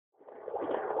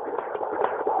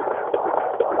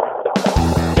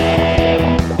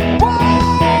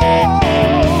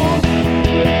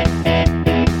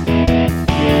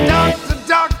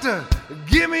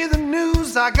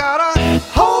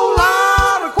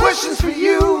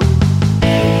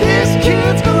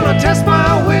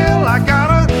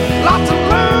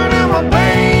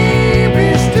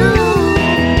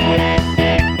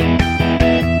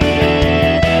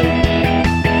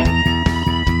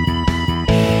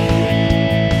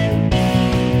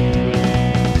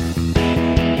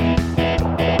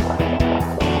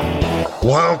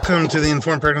Welcome to the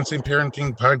Informed Pregnancy and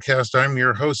Parenting Podcast. I'm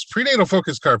your host, prenatal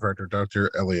focus chiropractor,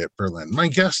 Dr. Elliot Berlin. My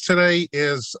guest today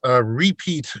is a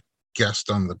repeat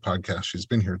guest on the podcast. She's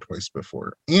been here twice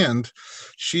before, and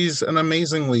she's an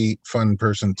amazingly fun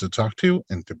person to talk to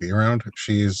and to be around.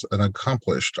 She's an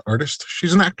accomplished artist.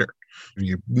 She's an actor.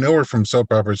 You know her from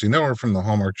soap operas. You know her from the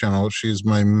Hallmark Channel. She's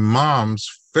my mom's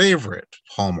favorite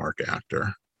Hallmark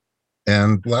actor.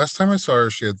 And last time I saw her,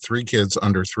 she had 3 kids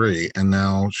under 3, and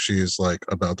now she's like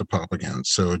about to pop again.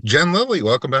 So Jen Lilley,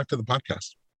 welcome back to the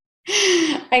podcast.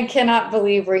 I cannot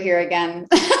believe we're here again.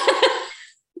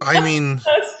 I mean, I'm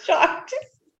so shocked.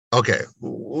 Okay,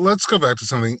 let's go back to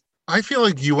something. I feel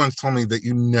like you once told me that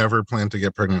you never planned to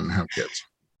get pregnant and have kids.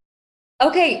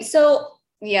 Okay, so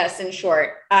yes, in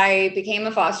short, I became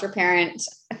a foster parent.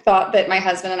 I thought that my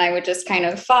husband and I would just kind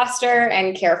of foster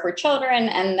and care for children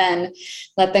and then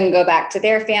let them go back to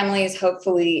their families,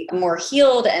 hopefully more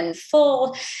healed and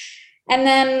full. And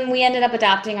then we ended up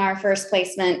adopting our first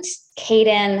placement,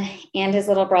 Caden, and his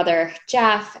little brother,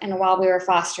 Jeff. And while we were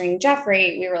fostering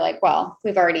Jeffrey, we were like, well,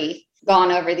 we've already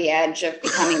gone over the edge of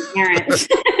becoming parents.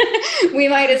 We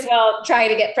might as well try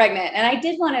to get pregnant. And I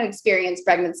did want to experience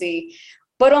pregnancy,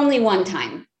 but only one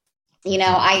time. You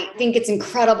know, I think it's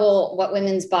incredible what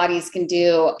women's bodies can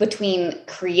do between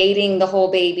creating the whole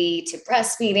baby to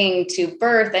breastfeeding to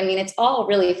birth. I mean, it's all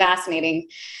really fascinating.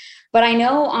 But I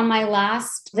know on my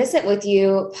last visit with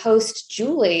you post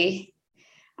Julie,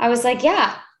 I was like,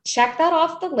 yeah, check that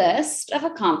off the list of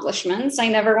accomplishments. I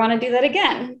never want to do that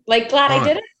again. Like, glad I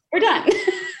did it. We're done.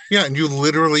 Yeah. And you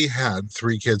literally had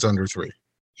 3 kids under 3.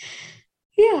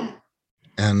 Yeah.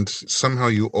 And somehow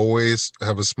you always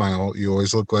have a smile. You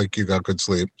always look like you got good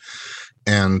sleep.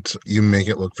 And you make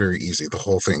it look very easy. The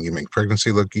whole thing. You make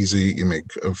pregnancy look easy. You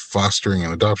make fostering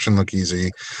and adoption look easy.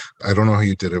 I don't know how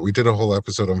you did it. We did a whole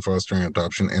episode on fostering and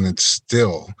adoption, and it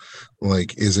still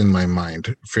is in my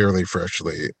mind fairly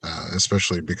freshly,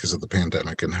 especially because of the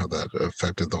pandemic and how that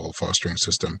affected the whole fostering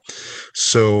system.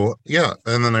 So yeah,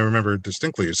 and then I remember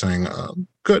distinctly you saying,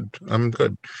 "Good, I'm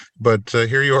good." But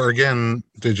here you are again.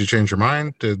 Did you change your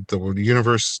mind? Did the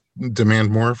universe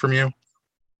demand more from you?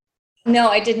 No,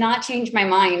 I did not change my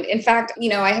mind. In fact,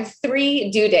 I have 3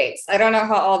 due dates. I don't know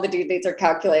how all the due dates are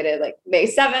calculated, like May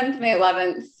 7th, May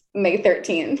 11th, May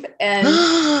 13th. And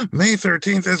May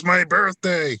 13th is my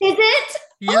birthday. Is it?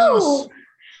 Yes. Oh,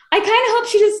 I kind of hope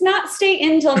she does not stay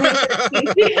in until May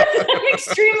 13th because I'm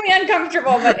extremely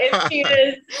uncomfortable. But if she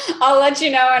is, I'll let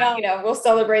you know, and we'll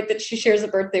celebrate that she shares a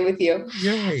birthday with you.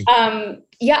 Yay.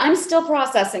 Yeah, I'm still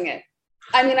processing it.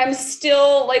 I mean, I'm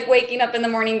still waking up in the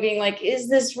morning being like, is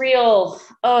this real?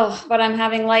 Oh, but I'm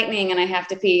having lightning and I have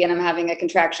to pee, and I'm having a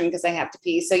contraction because I have to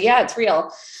pee. So yeah, it's real.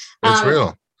 It's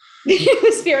real. It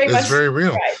was It's very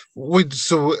real.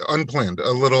 So unplanned,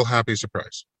 a little happy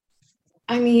surprise.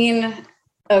 I mean,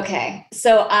 okay.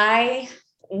 So I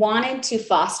wanted to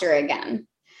foster again.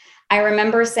 I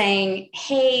remember saying,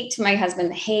 hey, to my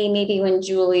husband, hey, maybe when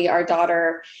Julie, our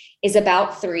daughter, is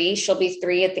about 3, she'll be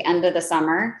 3 at the end of the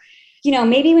summer.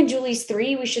 Maybe when Julie's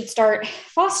 3, we should start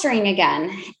fostering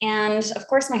again. And of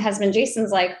course, my husband, Jason's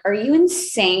like, are you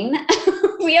insane?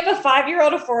 We have a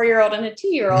 5-year-old, a 4-year-old, and a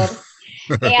 2-year-old.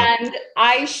 And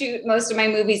I shoot most of my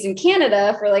movies in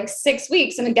Canada for 6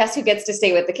 weeks. And guess who gets to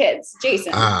stay with the kids?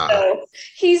 Jason. So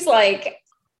he's like,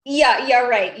 yeah,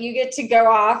 right. You get to go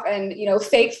off and,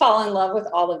 fake fall in love with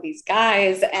all of these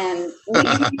guys and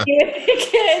leave you with the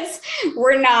kids.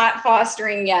 We're not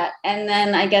fostering yet. And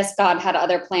then I guess God had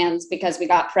other plans because we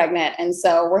got pregnant. And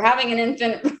so we're having an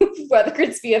infant, whether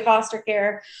it's via foster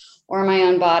care or my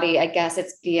own body. I guess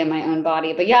it's via my own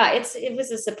body. But yeah, it was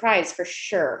a surprise for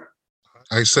sure.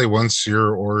 I say once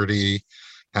you're already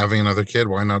having another kid,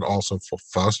 why not also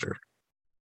foster?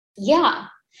 Yeah.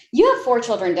 You have 4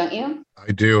 children, don't you?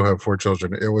 I do have 4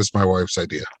 children. It was my wife's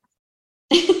idea.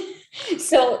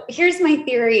 So here's my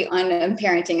theory on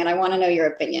parenting, and I want to know your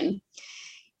opinion.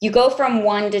 You go from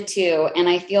 1 to 2, and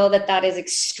I feel that is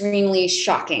extremely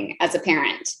shocking as a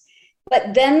parent.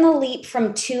 But then the leap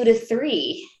from 2 to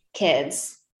 3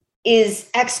 kids is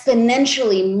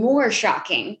exponentially more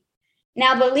shocking.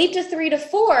 Now, the leap to 3 to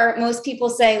 4, most people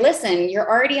say, listen, you're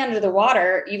already under the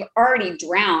water. You've already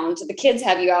drowned. The kids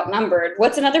have you outnumbered.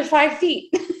 What's another 5 feet?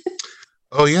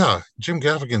 Oh, yeah. Jim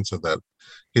Gaffigan said that.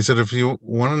 He said, if you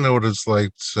want to know what it's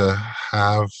like to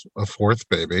have a 4th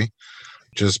baby,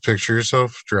 just picture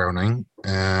yourself drowning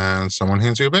and someone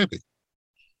hands you a baby.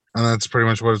 And that's pretty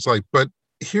much what it's like. But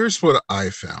here's what I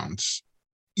found.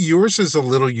 Yours is a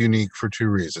little unique for 2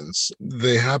 reasons.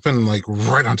 They happen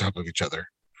right on top of each other.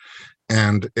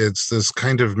 And it's this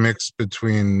kind of mix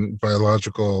between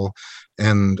biological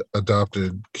and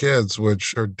adopted kids,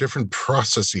 which are different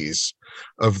processes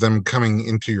of them coming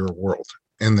into your world.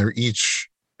 And they're each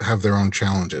have their own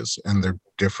challenges and they're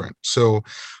different. So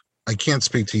I can't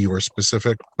speak to your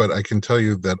specific, but I can tell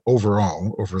you that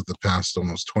overall, over the past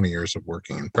almost 20 years of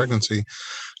working in pregnancy,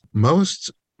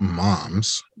 most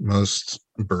moms, most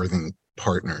birthing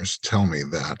partners tell me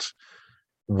that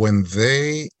when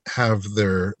they have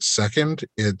their second,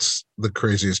 it's the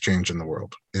craziest change in the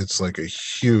world. It's like a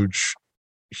huge,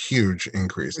 huge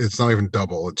increase. It's not even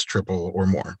double, it's triple or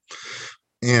more.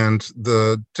 And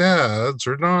the dads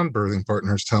or non-birthing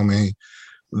partners tell me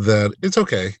that it's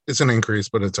okay. It's an increase,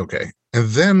 but it's okay. And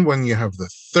then when you have the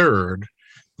third,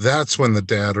 that's when the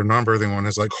dad or non-birthing one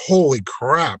is like, holy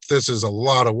crap, this is a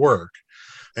lot of work.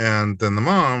 And then the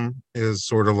mom is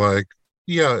sort of like,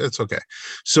 yeah, it's okay.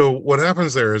 So what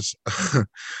happens there is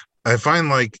I find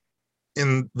like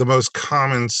in the most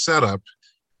common setup,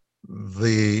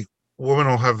 the woman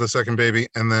will have the second baby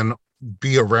and then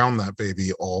be around that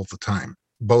baby all the time,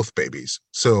 both babies.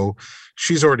 So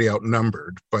she's already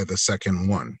outnumbered by the second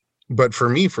one. But for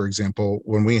me, for example,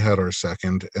 when we had our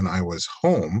second and I was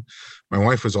home, my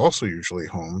wife was also usually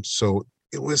home. So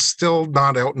it was still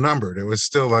not outnumbered. It was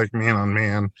still like man on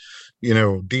man,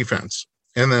 defense.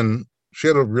 And then she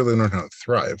had to really learn how to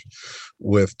thrive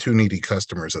with two needy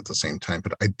customers at the same time,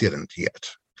 but I didn't yet.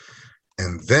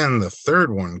 And then the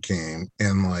third one came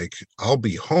and like, I'll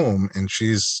be home and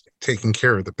she's taking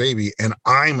care of the baby and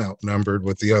I'm outnumbered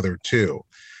with the other two.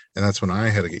 And that's when I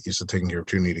had to get used to taking care of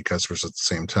two needy customers at the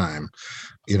same time,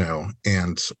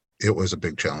 and it was a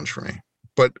big challenge for me.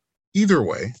 But either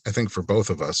way, I think for both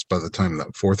of us, by the time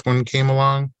that fourth one came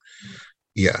along,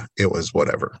 yeah, it was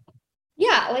whatever.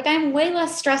 Yeah, like I'm way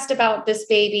less stressed about this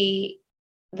baby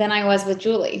than I was with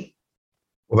Julie.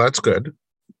 Well, that's good.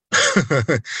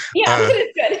 Yeah,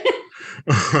 it is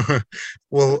good.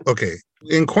 Well, okay.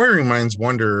 Inquiring minds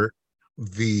wonder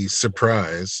the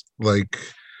surprise, like,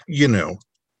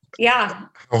 yeah,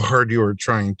 how hard you were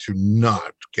trying to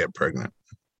not get pregnant.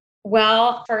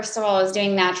 Well, first of all, I was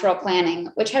doing natural planning,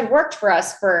 which had worked for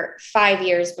us for 5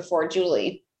 years before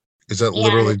Julie. Is that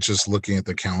literally just looking at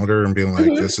the calendar and being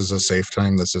like, this is a safe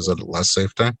time, this is a less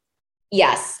safe time?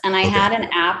 Yes. And I had an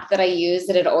app that I used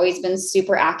that had always been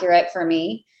super accurate for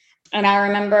me. And I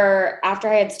remember after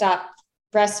I had stopped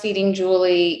breastfeeding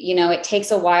Julie, it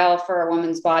takes a while for a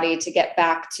woman's body to get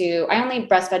back to, I only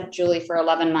breastfed Julie for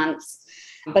 11 months,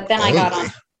 but then I got on.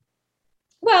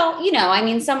 Well,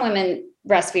 some women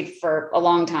breastfeed for a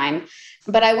long time,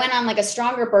 but I went on like a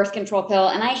stronger birth control pill,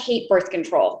 and I hate birth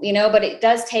control, but it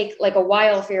does take like a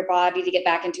while for your body to get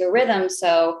back into a rhythm.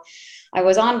 So I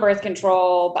was on birth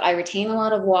control, but I retain a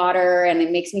lot of water and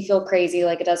it makes me feel crazy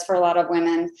like it does for a lot of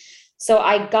women. So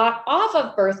I got off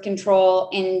of birth control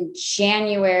in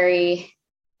January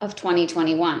of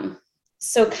 2021.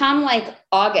 So come like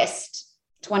August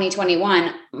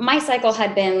 2021, my cycle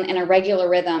had been in a regular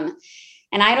rhythm.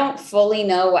 And I don't fully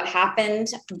know what happened,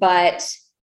 but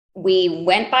we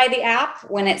went by the app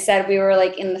when it said we were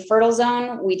like in the fertile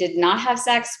zone. We did not have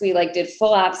sex. We like did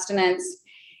full abstinence.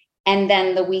 And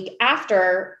then the week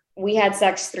after, we had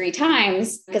sex 3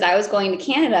 times because I was going to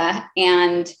Canada.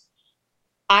 And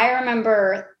I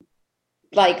remember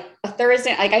like a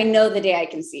Thursday, like I know the day I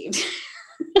conceived.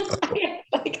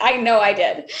 I know I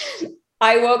did.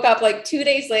 I woke up like 2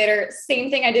 days later, same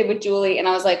thing I did with Julie. And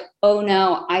I was like, oh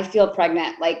no, I feel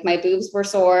pregnant. Like my boobs were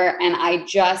sore and I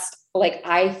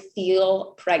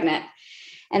feel pregnant.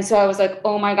 And so I was like,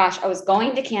 oh my gosh, I was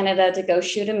going to Canada to go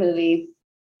shoot a movie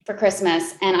for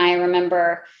Christmas. And I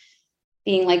remember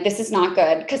being like, this is not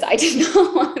good because I did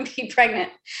not want to be pregnant.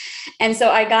 And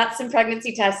so I got some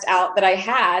pregnancy tests out that I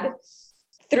had,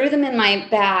 threw them in my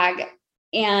bag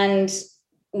and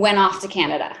went off to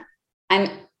Canada. I'm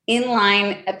in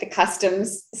line at the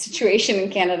customs situation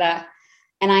in Canada,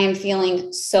 and I am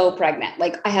feeling so pregnant.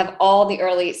 Like I have all the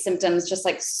early symptoms, just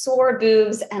like sore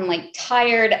boobs and like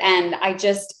tired. And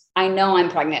I know I'm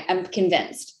pregnant. I'm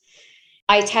convinced.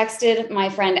 I texted my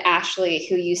friend Ashley,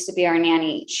 who used to be our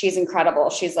nanny. She's incredible.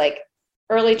 She's like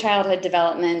early childhood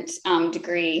development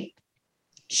degree.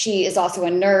 She is also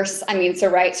a nurse.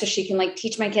 So she can like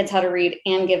teach my kids how to read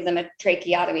and give them a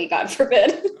tracheotomy, God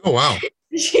forbid. Oh, wow.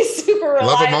 She's super reliable.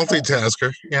 Love a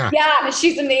multitasker. Yeah,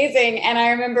 she's amazing. And I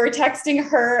remember texting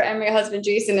her and my husband,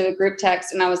 Jason, in a group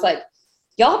text. And I was like,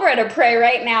 y'all better pray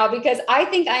right now because I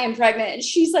think I am pregnant. And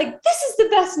she's like, this is the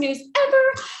best news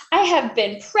ever. I have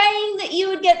been praying that you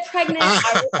would get pregnant.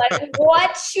 I was like,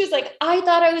 what? She was like, I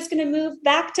thought I was going to move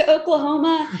back to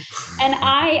Oklahoma and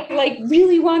I like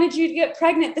really wanted you to get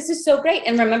pregnant. This is so great.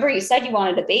 And remember, you said you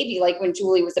wanted a baby like when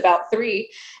Julie was about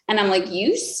 3. And I'm like,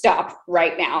 you stop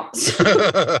right now. So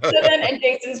then, and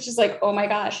Jason's just like, oh my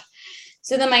gosh.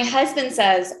 So then my husband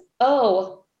says,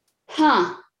 oh,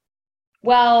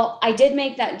 well, I did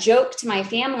make that joke to my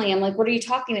family. I'm like, what are you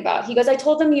talking about? He goes, I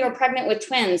told them you were pregnant with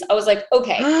twins. I was like,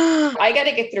 okay, I got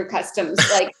to get through customs.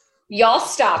 Like, y'all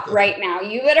stop right now.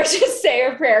 You better just say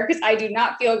a prayer because I do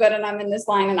not feel good and I'm in this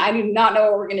line and I do not know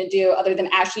what we're going to do other than,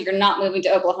 Ashley, you're not moving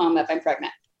to Oklahoma if I'm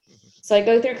pregnant. So I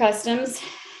go through customs.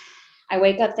 I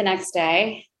wake up the next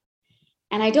day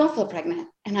and I don't feel pregnant.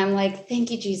 And I'm like, thank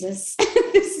you, Jesus.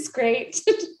 This is great.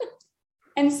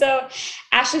 And so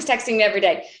Ashley's texting me every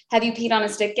day. Have you peed on a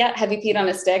stick yet? Have you peed on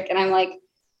a stick? And I'm like,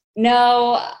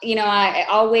 no,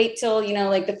 I'll wait till,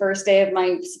 like the first day of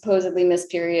my supposedly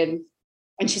missed period.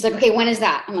 And she's like, okay, when is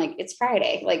that? I'm like, it's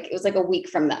Friday. Like it was like a week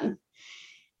from then.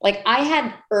 Like I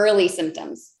had early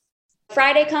symptoms.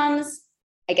 Friday comes,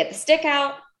 I get the stick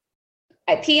out,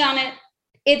 I pee on it.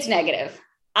 It's negative.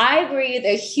 I breathe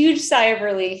a huge sigh of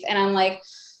relief. And I'm like,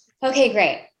 okay,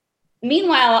 great.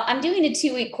 Meanwhile, I'm doing a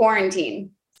 2-week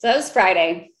quarantine. So that was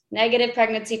Friday, negative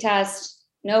pregnancy test,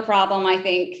 no problem, I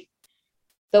think.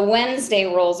 The Wednesday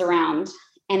rolls around.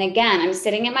 And again, I'm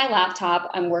sitting at my laptop.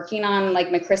 I'm working on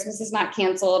like my Christmas is Not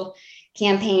Canceled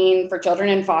campaign for children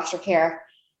in foster care.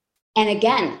 And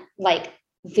again, like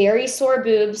very sore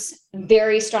boobs,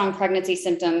 very strong pregnancy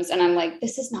symptoms. And I'm like,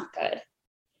 this is not good.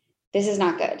 This is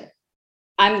not good.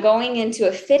 I'm going into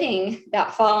a fitting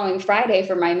that following Friday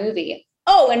for my movie.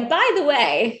 Oh, and by the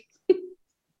way,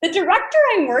 the director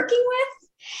I'm working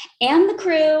with and the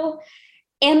crew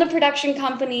and the production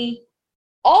company,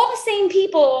 all the same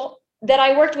people that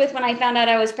I worked with when I found out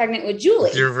I was pregnant with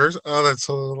Julie. Your verse? Oh, that's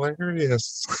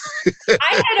hilarious.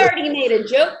 I had already made a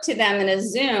joke to them in a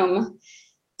Zoom.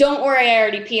 Don't worry, I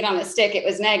already peed on a stick. It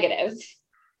was negative.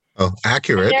 Oh,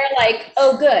 accurate. And they're like,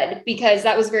 oh, good, because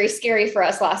that was very scary for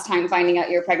us last time finding out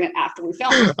you're pregnant after we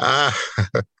filmed.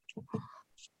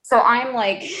 So I'm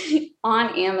like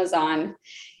on Amazon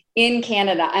in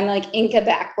Canada. I'm like in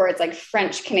Quebec where it's like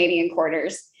French Canadian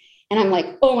quarters. And I'm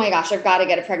like, oh my gosh, I've got to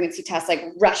get a pregnancy test, like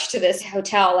rush to this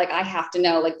hotel. Like I have to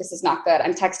know, like, this is not good.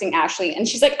 I'm texting Ashley and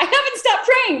she's like, I haven't stopped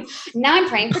praying. Now I'm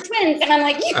praying for twins. And I'm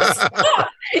like, you stop.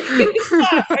 You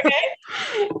stop,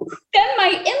 okay? Then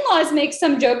my in-laws make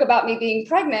some joke about me being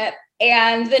pregnant.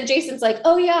 And then Jason's like,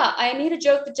 oh yeah, I made a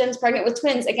joke that Jen's pregnant with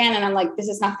twins again. And I'm like, this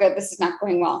is not good. This is not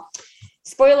going well.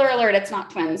 Spoiler alert, it's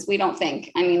not twins. We don't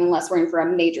think. I mean, unless we're in for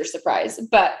a major surprise.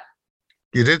 But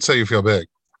you did say you feel big.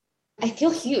 I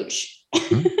feel huge.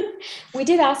 We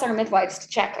did ask our midwives to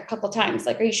check a couple times.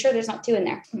 Like, are you sure there's not 2 in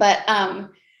there? But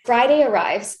Friday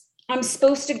arrives. I'm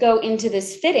supposed to go into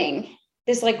this fitting,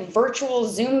 this like virtual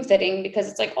Zoom fitting because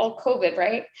it's like all COVID,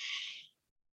 right?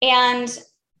 And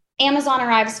Amazon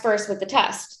arrives first with the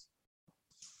test.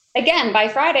 Again, by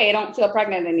Friday, I don't feel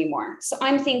pregnant anymore. So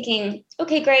I'm thinking,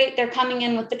 okay, great. They're coming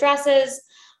in with the dresses.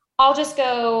 I'll just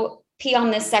go pee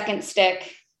on this second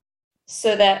stick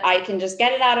so that I can just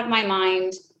get it out of my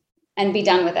mind and be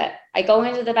done with it. I go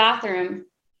into the bathroom,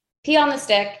 pee on the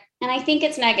stick, and I think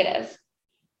it's negative.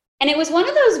 And it was one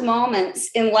of those moments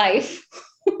in life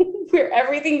where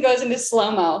everything goes into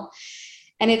slow-mo.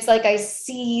 And it's like I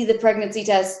see the pregnancy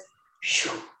test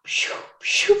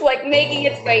like making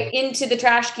its way into the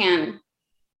trash can.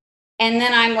 And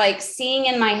then I'm like seeing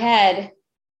in my head,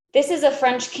 this is a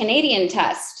French Canadian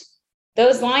test.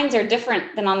 Those lines are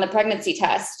different than on the pregnancy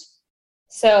test.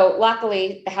 So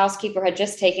luckily the housekeeper had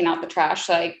just taken out the trash.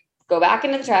 So I go back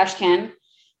into the trash can.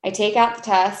 I take out the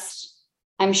test.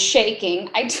 I'm shaking.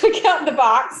 I took out the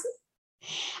box.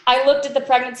 I looked at the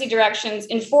pregnancy directions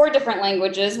in 4 different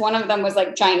languages. One of them was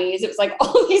like Chinese. It was like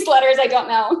all these letters I don't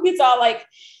know. It's all like,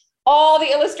 all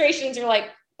the illustrations are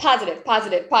like positive,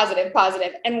 positive, positive,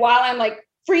 positive. And while I'm like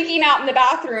freaking out in the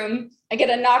bathroom, I get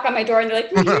a knock on my door and they're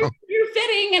like, you're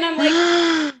fitting. And I'm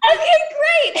like, okay,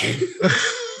 great.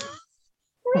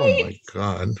 Great. Oh my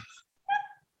God.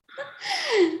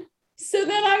 So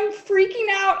then I'm freaking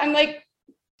out. I'm like,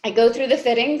 I go through the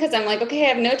fitting because I'm like, okay, I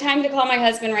have no time to call my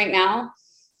husband right now.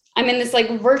 I'm in this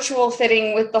like virtual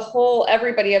fitting with the whole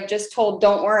everybody I've just told,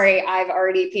 don't worry, I've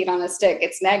already peed on a stick.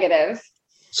 It's negative.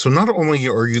 So not only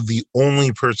are you the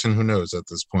only person who knows at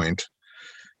this point,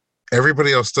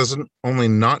 everybody else doesn't only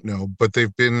not know, but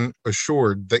they've been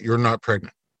assured that you're not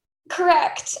pregnant.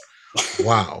 Correct.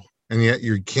 Wow. And yet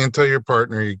you can't tell your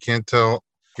partner, you can't tell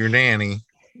your nanny.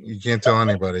 You can't tell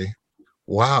anybody.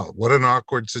 Wow, what an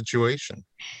awkward situation.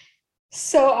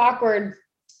 So awkward.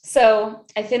 So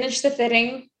I finished the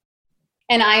fitting.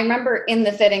 And I remember in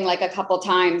the fitting like a couple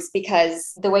times,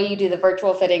 because the way you do the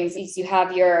virtual fittings is you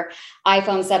have your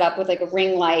iPhone set up with like a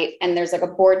ring light and there's like a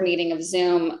board meeting of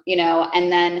Zoom,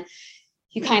 and then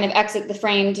you kind of exit the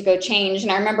frame to go change.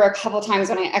 And I remember a couple times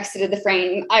when I exited the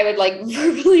frame, I would like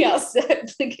verbally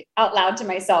out loud to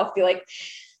myself, be like,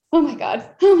 oh my God.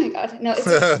 No,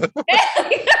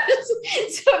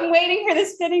 it's so I'm waiting for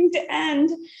this fitting to end.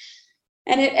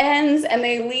 And it ends and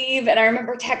they leave. And I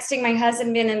remember texting my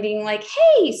husband and being like,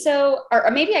 hey,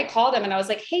 or maybe I called him and I was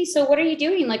like, hey, so what are you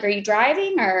doing? Like, are you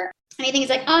driving or anything?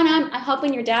 He's like, oh no, I'm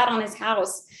helping your dad on his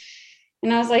house.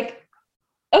 And I was like,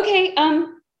 okay,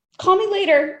 call me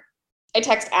later. I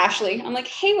text Ashley. I'm like,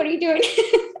 hey, what are you doing?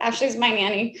 Ashley's my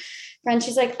nanny friend.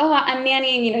 She's like, oh, I'm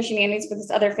nannying. She nannies for this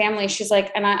other family. She's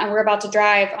like, and we're about to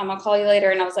drive. I'll call you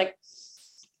later. And I was like,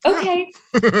 okay.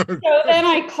 So then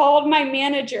I called my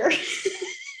manager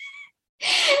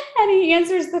and he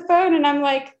answers the phone and I'm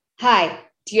like, hi,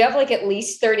 do you have like at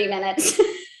least 30 minutes? And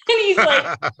he's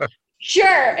like,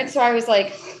 sure. And so I was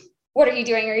like, what are you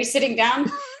doing? Are you sitting down?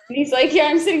 And he's like, yeah,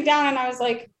 I'm sitting down. And I was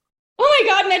like, oh my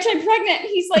God, Mitch, I'm pregnant.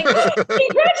 He's like, congratulations.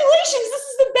 This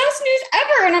is the best news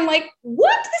ever. And I'm like,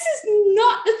 what? This is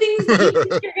not the things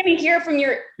that you're going to hear from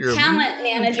your talent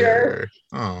manager,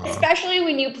 especially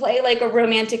when you play like a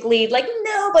romantic lead. Like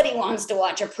nobody wants to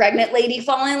watch a pregnant lady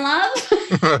fall in love.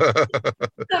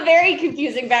 It's a very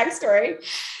confusing backstory.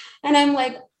 And I'm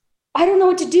like, I don't know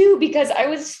what to do because I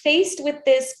was faced with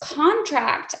this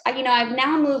contract. I've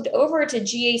now moved over to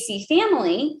GAC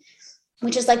Family,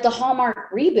 which is like the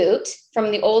Hallmark reboot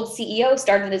from the old CEO,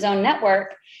 started his own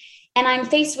network. And I'm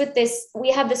faced with this,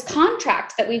 we have this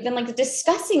contract that we've been like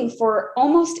discussing for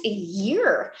almost a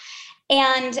year.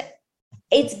 And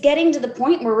it's getting to the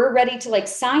point where we're ready to like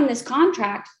sign this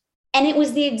contract. And it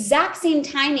was the exact same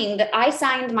timing that I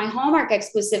signed my Hallmark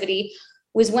exclusivity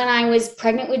was when I was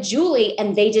pregnant with Julie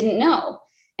and they didn't know.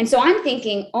 And so I'm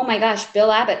thinking, oh my gosh,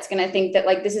 Bill Abbott's going to think that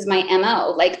like, this is my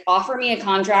MO, like offer me a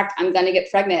contract. I'm going to get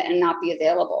pregnant and not be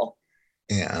available.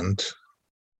 And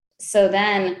so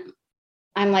then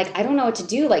I'm like, I don't know what to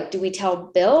do. Like, do we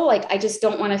tell Bill? Like, I just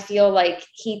don't want to feel like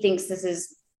he thinks this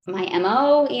is my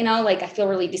MO, like I feel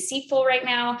really deceitful right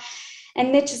now.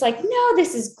 And Mitch is like, no,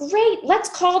 this is great. Let's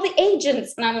call the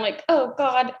agents. And I'm like, oh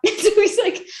God. So he's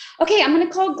like, okay, I'm going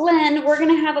to call Glenn. We're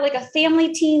going to have like a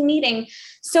family team meeting.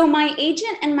 So my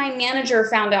agent and my manager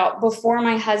found out before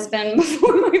my husband,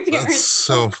 before my parents. That's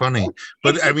so funny.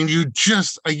 But I mean, you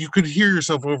could hear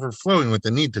yourself overflowing with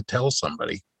the need to tell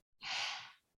somebody.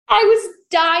 I was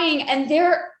dying and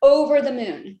they're over the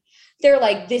moon. They're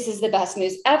like, this is the best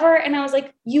news ever. And I was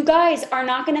like, you guys are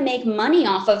not going to make money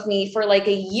off of me for like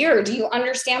a year. Do you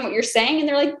understand what you're saying? And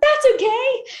they're like, that's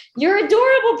okay. You're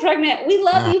adorable pregnant. We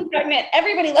love you pregnant.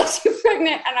 Everybody loves you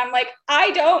pregnant. And I'm like, I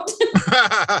don't.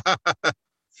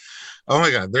 Oh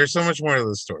my God. There's so much more to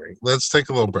the story. Let's take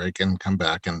a little break and come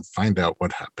back and find out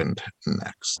what happened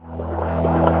next.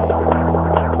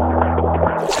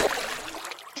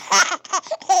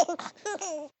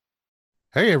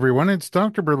 Hey everyone, it's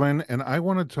Dr. Berlin, and I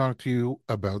want to talk to you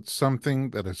about something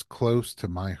that is close to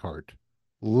my heart.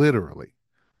 Literally.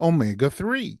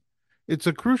 Omega-3. It's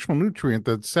a crucial nutrient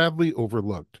that's sadly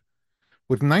overlooked.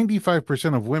 With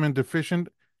 95% of women deficient,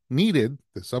 Needed,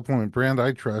 the supplement brand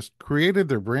I trust, created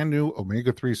their brand new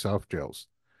Omega-3 soft gels.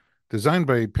 Designed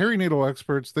by perinatal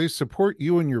experts, they support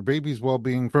you and your baby's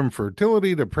well-being from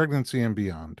fertility to pregnancy and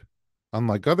beyond.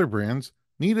 Unlike other brands,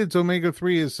 Needed's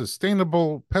Omega-3 is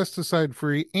sustainable,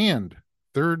 pesticide-free, and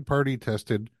third-party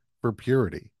tested for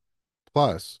purity.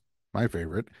 Plus, my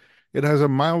favorite, it has a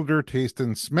milder taste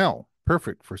and smell,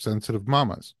 perfect for sensitive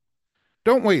mamas.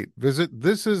 Don't wait. Visit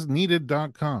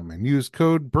thisisneeded.com and use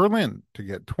code BERLIN to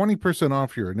get 20%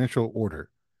 off your initial order.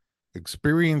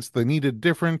 Experience the needed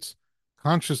difference,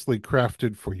 consciously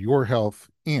crafted for your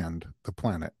health and the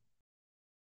planet.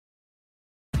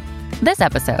 This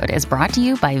episode is brought to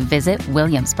you by Visit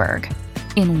Williamsburg.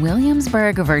 In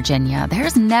Williamsburg, Virginia,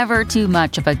 there's never too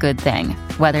much of a good thing.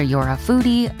 Whether you're a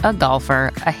foodie, a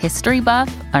golfer, a history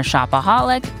buff, a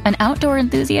shopaholic, an outdoor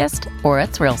enthusiast, or a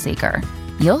thrill seeker,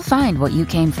 you'll find what you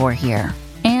came for here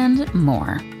and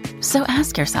more. So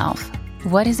ask yourself,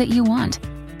 what is it you want?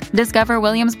 Discover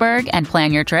Williamsburg and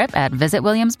plan your trip at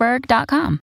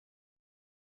visitwilliamsburg.com.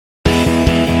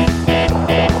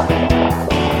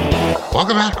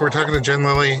 Welcome back. We're talking to Jen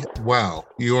Lilley. Wow,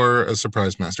 you're a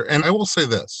surprise master. And I will say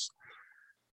this,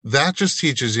 that just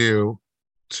teaches you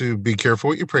to be careful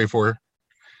what you pray for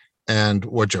and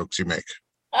what jokes you make.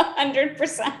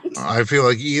 100%. I feel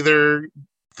like either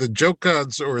The joke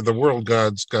gods or the world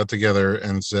gods got together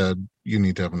and said, you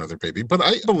need to have another baby. But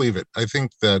I believe it. I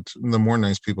think that the more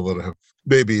nice people that have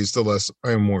babies, the less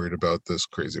I'm worried about this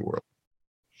crazy world.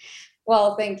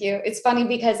 Well, thank you. It's funny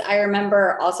because I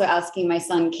remember also asking my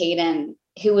son, Caden,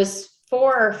 who was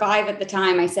 4 or 5 at the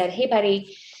time. I said, hey,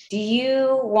 buddy, do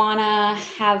you want to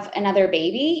have another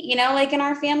baby, like in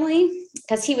our family?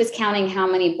 Because he was counting how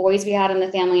many boys we had in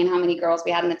the family and how many girls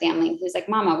we had in the family. He was like,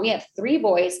 Mama, we have 3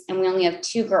 boys and we only have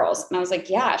 2 girls. And I was like,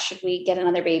 yeah, should we get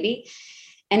another baby?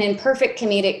 And in perfect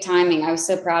comedic timing, I was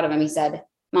so proud of him. He said,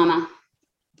 Mama,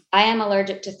 I am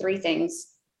allergic to 3 things: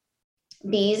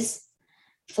 bees,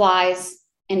 flies,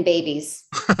 and babies.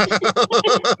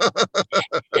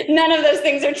 None of those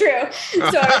things are true.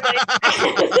 So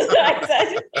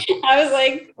I was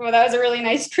like, well, that was a really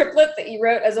nice triplet that you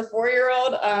wrote as a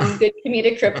 4-year-old. Good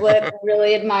comedic triplet.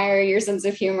 Really admire your sense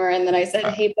of humor. And then I said,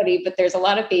 hey, buddy, but there's a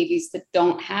lot of babies that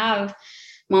don't have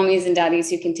mommies and daddies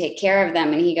who can take care of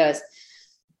them. And he goes,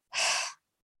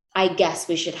 I guess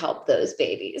we should help those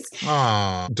babies.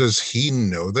 Does he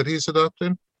know that he's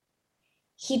adopted?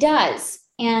 He does.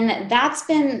 And that's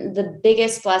been the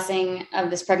biggest blessing of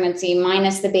this pregnancy,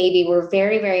 minus the baby. We're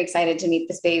very, very excited to meet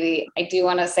this baby. I do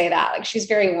want to say that, like, she's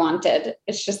very wanted.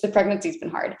 It's just the pregnancy's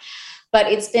been hard. But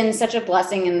it's been such a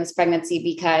blessing in this pregnancy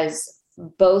because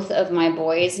both of my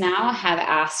boys now have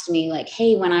asked me, like,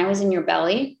 hey, when I was in your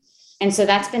belly. And so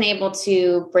that's been able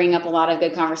to bring up a lot of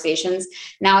good conversations.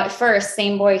 Now, at first,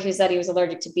 same boy who said he was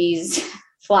allergic to bees,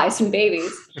 flies, and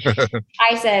babies,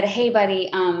 I said, hey, buddy,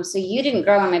 so you didn't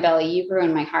grow in my belly, you grew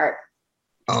in my heart.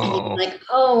 And he was like,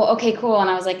 oh, okay, cool. And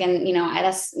I was like, and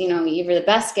that's, you were the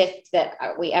best gift that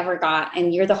we ever got.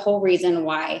 And you're the whole reason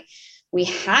why we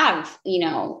have,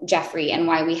 Jeffrey, and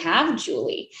why we have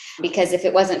Julie, because if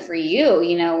it wasn't for you,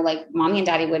 like, mommy and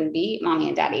daddy wouldn't be mommy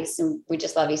and daddy. So we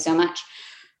just love you so much.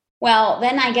 Well,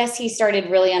 then I guess he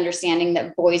started really understanding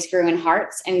that boys grew in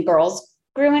hearts and girls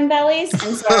grew in bellies.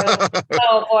 And so I was like,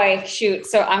 oh boy, shoot.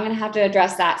 So I'm going to have to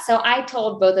address that. So I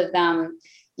told both of them,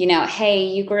 hey,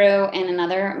 you grew in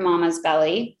another mama's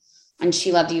belly and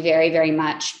she loved you very, very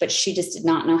much, but she just did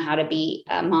not know how to be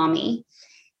a mommy.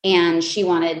 And she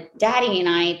wanted daddy and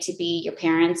I to be your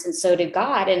parents. And so did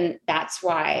God. And that's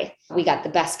why we got the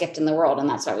best gift in the world. And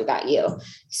that's why we got you.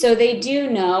 So they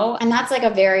do know. And that's like a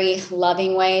very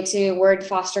loving way to word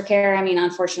foster care. I mean,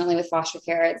 unfortunately with foster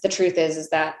care, the truth is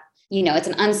that, it's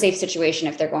an unsafe situation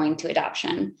if they're going to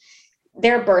adoption.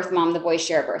 Their birth mom, the boys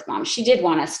share a birth mom. She did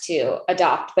want us to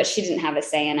adopt, but she didn't have a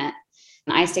say in it.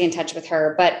 And I stay in touch with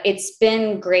her, but it's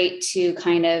been great to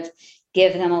kind of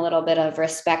give them a little bit of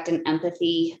respect and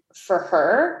empathy for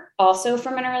her also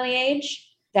from an early age,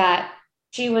 that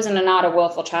she wasn't not a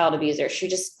willful child abuser. She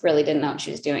just really didn't know what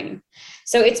she was doing.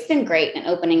 So it's been great in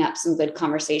opening up some good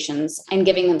conversations and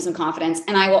giving them some confidence.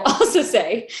 And I will also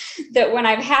say that when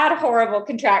I've had horrible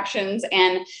contractions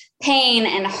and pain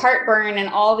and heartburn and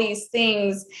all these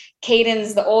things,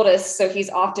 Caden's the oldest, so he's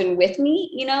often with me,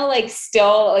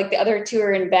 still, like, the other 2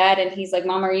 are in bed and he's like,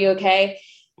 Mom, are you okay?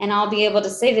 And I'll be able to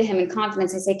say to him in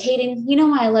confidence, I say, Caden, you know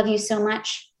why I love you so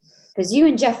much? Because you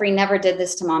and Jeffrey never did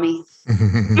this to mommy.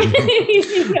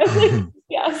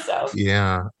 Yeah. So.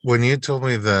 Yeah. When you told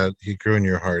me that he grew in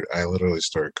your heart, I literally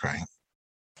started crying.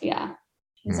 Yeah.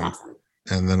 It's awesome.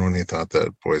 And then when you thought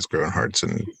that boys grow in hearts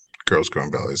and girls grow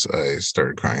in bellies, I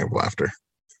started crying of laughter.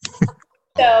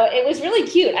 So it was really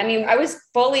cute. I mean, I was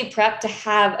fully prepped to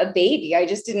have a baby. I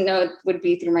just didn't know it would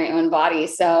be through my own body.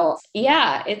 So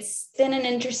yeah, it's been an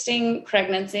interesting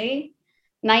pregnancy.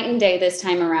 Night and day this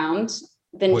time around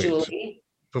than Julie.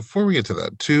 Before we get to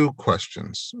that, 2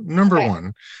 questions. Number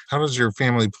 1, how does your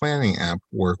family planning app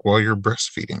work while you're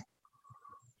breastfeeding?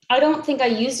 I don't think I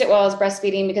used it while I was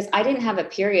breastfeeding because I didn't have a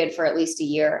period for at least a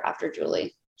year after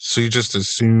Julie. So you just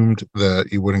assumed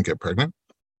that you wouldn't get pregnant?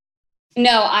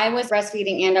 No, I was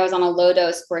breastfeeding and I was on a low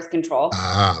dose birth control.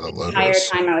 The low entire dose.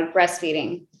 time I was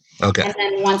breastfeeding. Okay. And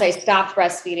then once I stopped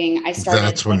breastfeeding, I started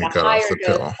That's when you got off the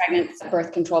pill. Pregnant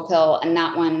birth control pill, and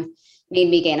that one made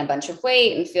me gain a bunch of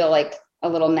weight and feel like a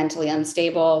little mentally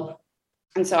unstable.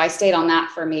 And so I stayed on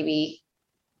that for maybe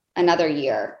another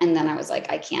year. And then I was like,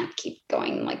 I can't keep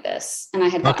going like this. And I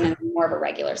had gotten into more of a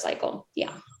regular cycle.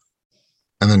 Yeah.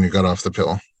 And then you got off the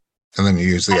pill and then you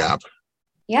used the app.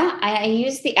 Yeah. I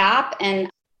used the app and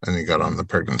you got on the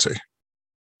pregnancy.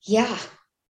 Yeah.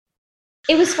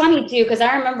 It was funny too, because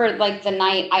I remember like the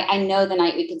night, I know the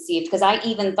night we conceived, because I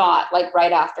even thought like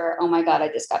right after, oh my God, I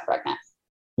just got pregnant.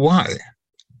 Why?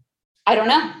 I don't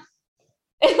know.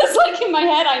 It was like in my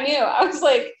head, I knew. I was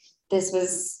like, this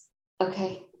was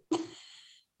okay.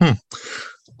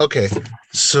 Okay.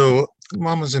 So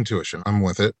mama's intuition, I'm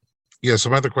with it. Yeah. So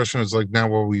my other question is like, now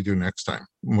what will you do next time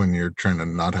when you're trying to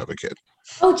not have a kid?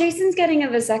 Oh, Jason's getting a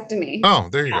vasectomy. Oh,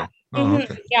 there you go. Oh,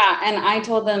 okay. Yeah. And I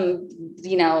told them,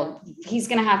 he's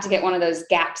going to have to get one of those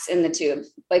gaps in the tube.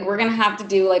 Like we're going to have to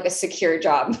do like a secure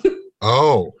job.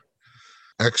 Oh,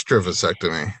 extra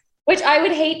vasectomy. Which I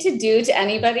would hate to do to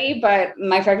anybody, but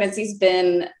my pregnancy's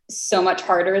been so much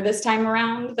harder this time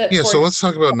around. Yeah, so let's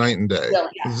talk about night and day. Well,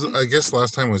 yeah. I guess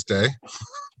last time was day.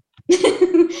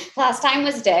 Last time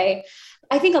was day.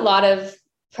 I think a lot of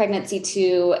pregnancy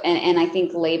too, and I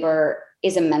think labor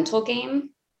is a mental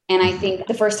game. And I think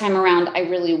the first time around, I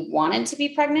really wanted to be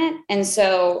pregnant. And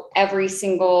so every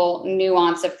single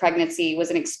nuance of pregnancy was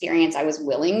an experience I was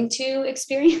willing to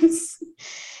experience.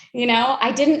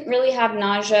 I didn't really have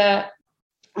nausea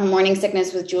or morning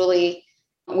sickness with Julie.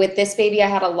 With this baby, I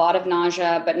had a lot of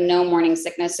nausea, but no morning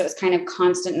sickness. So it was kind of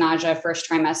constant nausea first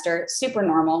trimester, super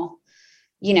normal.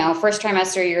 First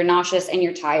trimester, you're nauseous and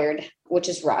you're tired, which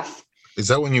is rough. Is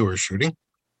that when you were shooting?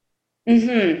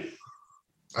 Mm-hmm.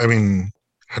 I mean,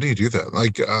 how do you do that?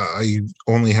 Like, I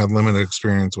only had limited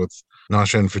experience with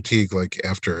nausea and fatigue, like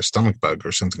after a stomach bug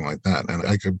or something like that. And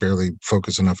I could barely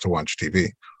focus enough to watch TV.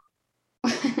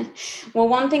 Well,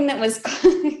 one thing that was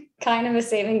kind of a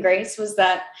saving grace was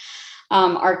that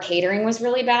our catering was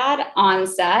really bad on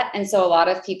set. And so a lot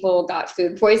of people got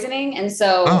food poisoning. And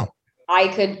so I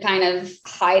could kind of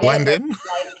hide Blend it. in?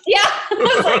 Yeah.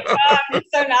 I was like, oh, I'm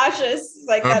so nauseous.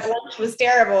 Like that lunch was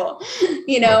terrible,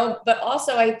 but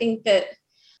also I think that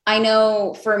I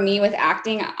know for me with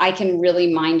acting, I can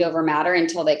really mind over matter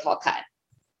until they call cut.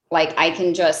 Like I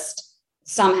can just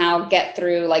somehow get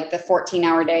through like the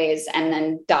 14-hour days and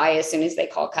then die as soon as they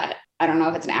call cut. I don't know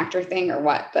if it's an actor thing or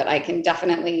what, but I can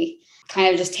definitely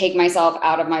kind of just take myself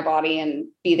out of my body and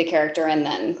be the character and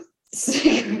then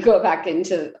go back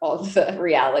into all the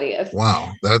reality of.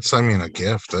 Wow. That's, a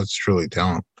gift. That's truly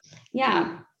talent.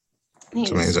 Yeah.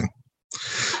 Thanks. It's amazing.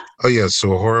 Oh yeah.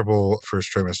 So a horrible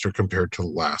first trimester compared to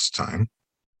last time.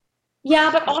 Yeah,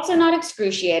 but also not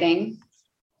excruciating.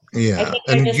 Yeah.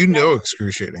 And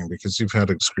excruciating because you've had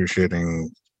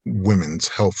excruciating women's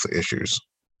health issues.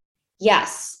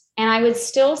 Yes. And I would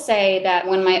still say that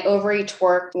when my ovary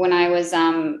twerked, when I was,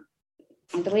 I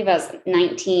believe I was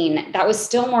 19, that was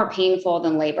still more painful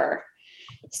than labor.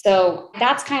 So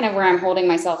that's kind of where I'm holding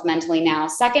myself mentally now.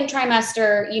 Second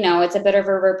trimester, it's a bit of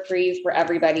a reprieve for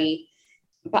everybody.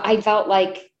 But I felt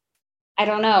like, I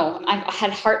don't know, I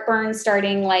had heartburn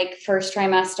starting like first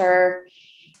trimester.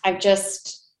 I've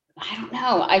just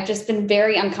been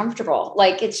very uncomfortable.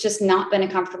 Like it's just not been a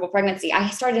comfortable pregnancy. I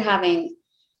started having,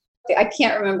 I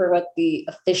can't remember what the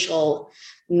official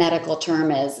medical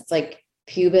term is. It's like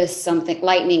pubis something,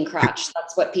 lightning crotch.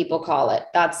 That's what people call it.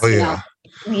 That's,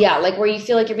 like where you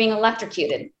feel like you're being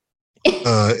electrocuted. In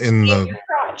the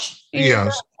crotch.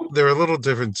 They're a little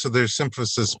different. So there's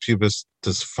symphysis pubis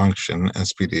dysfunction,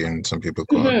 SPD, and some people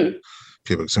call it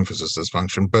pubic symphysis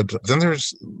dysfunction. But then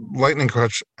there's lightning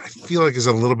crotch. I feel like is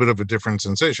a little bit of a different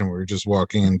sensation where you're just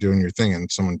walking and doing your thing, and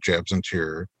someone jabs into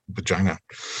your vagina.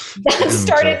 That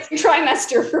started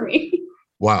trimester for me.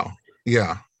 Wow.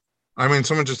 Yeah.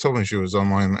 Someone just told me she was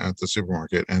online at the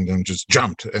supermarket and then just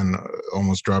jumped and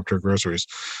almost dropped her groceries.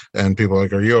 And people are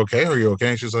like, "Are you okay? Are you okay?"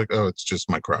 And she's like, "Oh, it's just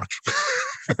my crotch."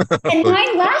 And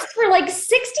mine lasts for like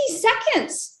 60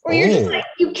 seconds where you're just like,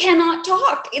 you cannot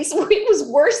talk. It was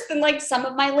worse than like some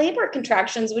of my labor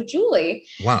contractions with Julie.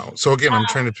 Wow. So again, I'm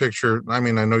trying to picture, I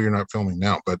know you're not filming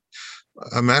now, but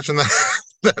imagine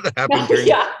that happened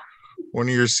during one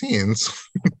of your scenes.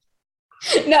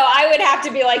 No, I would have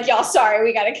to be like, y'all, sorry,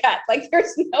 we got to cut. Like,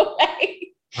 there's no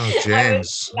way. Oh,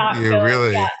 James, you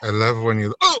really, I love when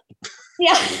you,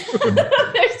 yeah,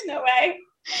 there's no way.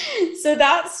 So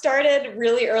that started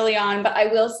really early on, but I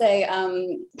will say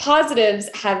positives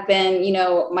have been,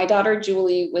 my daughter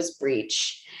Julie was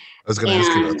breech. I was going to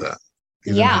ask you about that.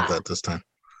 You didn't have that this time.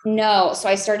 No. So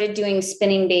I started doing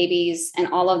spinning babies and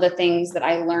all of the things that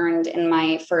I learned in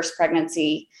my first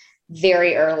pregnancy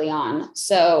very early on.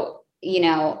 So,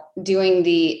 doing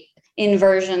the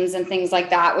inversions and things like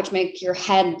that, which make your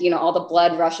head, all the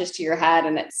blood rushes to your head.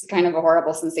 And it's kind of a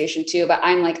horrible sensation too. But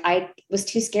I'm like, I was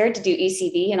too scared to do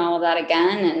ECV and all of that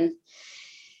again. And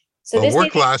so this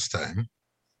worked last time.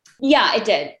 Yeah, it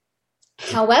did.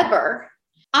 However,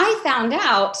 I found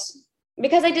out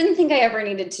because I didn't think I ever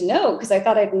needed to know because I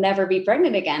thought I'd never be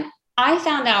pregnant again. I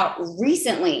found out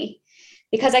recently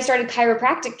because I started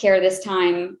chiropractic care this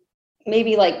time,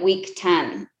 maybe like week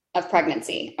 10 of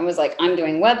pregnancy. I was like, I'm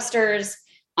doing Webster's,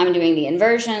 I'm doing the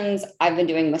inversions, I've been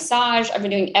doing massage, I've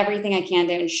been doing everything I can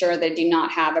to ensure that I do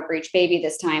not have a breech baby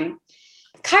this time.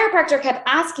 The chiropractor kept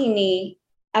asking me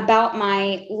about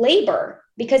my labor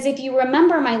because if you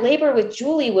remember, my labor with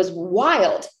Julie was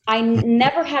wild. I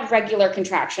never had regular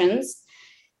contractions.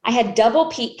 I had double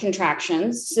peak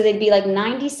contractions. So they'd be like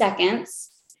 90 seconds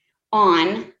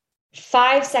on,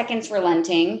 5 seconds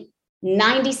relenting,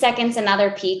 90 seconds,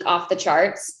 another peak off the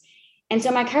charts. And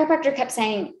so my chiropractor kept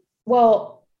saying,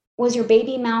 well, was your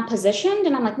baby malpositioned?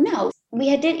 And I'm like, no,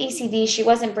 we did ECV. She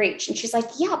wasn't breached. And she's like,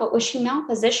 yeah, but was she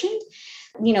malpositioned?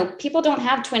 You know, people don't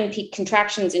have twin peak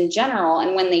contractions in general.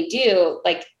 And when they do,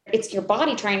 like, it's your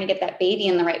body trying to get that baby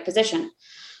in the right position.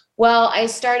 Well, I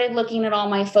started looking at all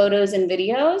my photos and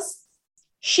videos.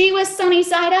 She was sunny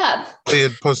side up. They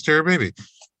had posterior baby.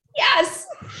 Yes.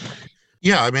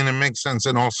 Yeah, I mean, it makes sense.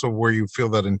 And also where you feel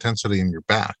that intensity in your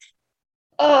back.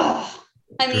 Oh,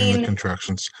 during the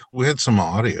contractions. We had some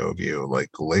audio of you like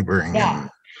laboring and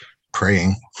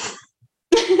praying.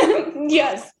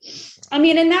 Yes. I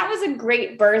mean, and that was a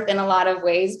great birth in a lot of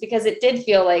ways, because it did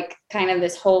feel like kind of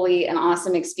this holy and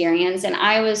awesome experience. And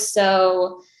I was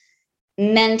so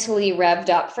mentally revved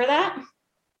up for that.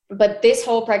 But this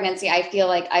whole pregnancy, I feel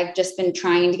like I've just been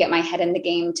trying to get my head in the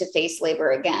game to face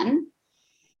labor again.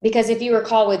 Because if you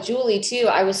recall with Julie too,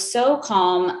 I was so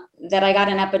calm that I got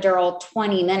an epidural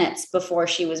 20 minutes before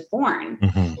she was born,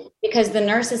 because the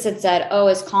nurses had said, oh,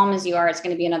 as calm as you are, it's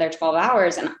going to be another 12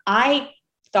 hours. And I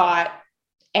thought,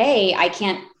 A, I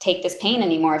can't take this pain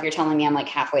anymore if you're telling me I'm like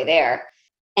halfway there.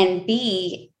 And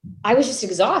B, I was just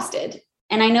exhausted.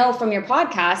 And I know from your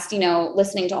podcast, you know,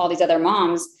 listening to all these other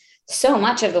moms, so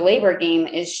much of the labor game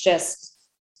is just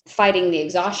fighting the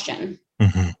exhaustion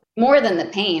more than the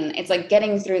pain. It's like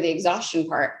getting through the exhaustion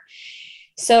part.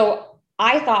 So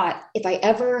I thought, if I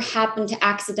ever happen to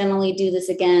accidentally do this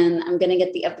again, I'm going to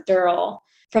get the epidural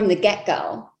from the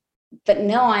get-go. But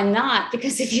no, I'm not,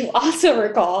 because if you also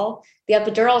recall, the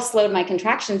epidural slowed my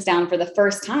contractions down for the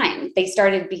first time. They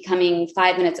started becoming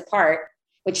 5 minutes apart,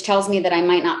 which tells me that I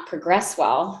might not progress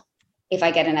well if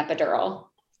I get an epidural.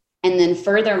 And then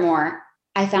furthermore,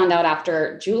 I found out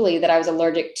after Julie that I was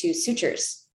allergic to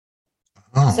sutures.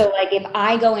 Oh. So like if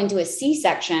I go into a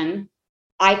C-section,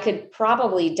 I could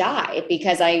probably die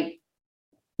because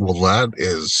Well, that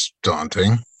is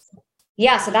daunting.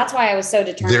 Yeah. So that's why I was so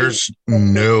determined. There's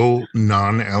no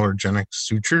non-allergenic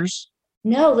sutures?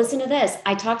 No, listen to this.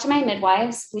 I talked to my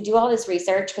midwives. We do all this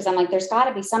research because I'm like, there's got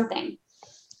to be something.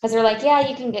 Because they're like, yeah,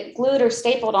 you can get glued or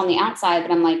stapled on the outside.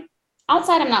 But I'm like,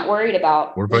 outside, I'm not worried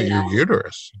about. What about your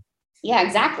uterus? Yeah,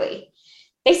 exactly.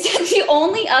 They said the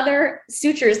only other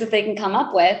sutures that they can come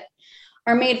up with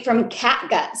are made from cat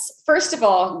guts. First of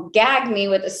all, gag me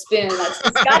with a spoon. That's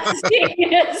disgusting.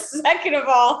 Second of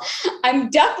all, I'm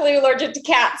definitely allergic to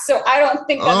cats. So I don't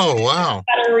think that's a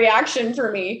better reaction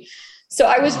for me. So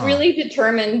I was really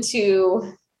determined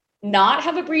to not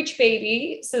have a breech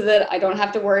baby so that I don't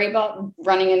have to worry about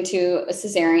running into a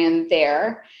cesarean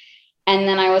there. And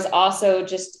then I was also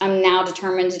I'm now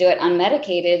determined to do it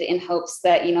unmedicated in hopes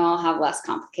that, you know, I'll have less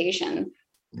complication.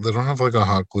 They don't have like a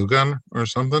hot glue gun or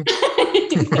something? They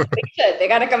should. They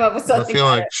got to come up with something. I feel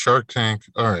like Shark Tank.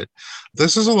 All right.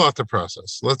 This is a lot to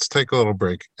process. Let's take a little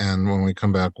break. And when we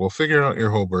come back, we'll figure out your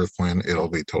whole birth plan. It'll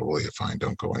be totally fine.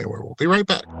 Don't go anywhere. We'll be right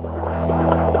back.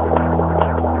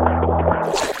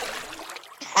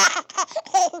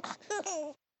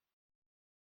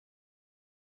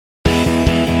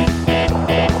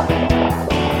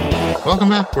 Welcome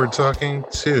back. We're talking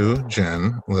to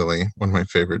Jen, Lilley, one of my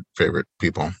favorite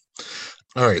people.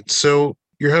 All right. So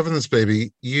you're having this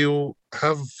baby. You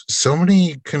have so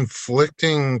many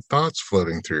conflicting thoughts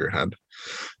floating through your head.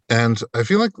 And I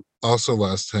feel like also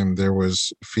last time there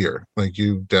was fear, like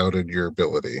you doubted your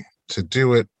ability to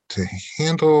do it, to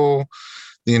handle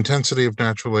the intensity of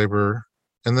natural labor.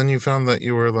 And then you found that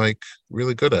you were like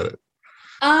really good at it.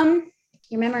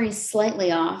 Your memory's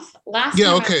slightly off.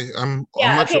 I'm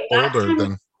much older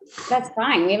than. That's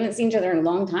fine. We haven't seen each other in a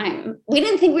long time. We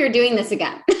didn't think we were doing this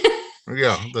again.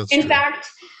 Yeah, that's in true. fact,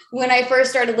 when I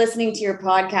first started listening to your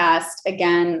podcast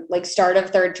again, like start of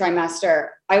third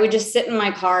trimester, I would just sit in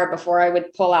my car before I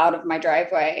would pull out of my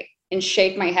driveway and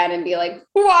shake my head and be like,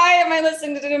 why am I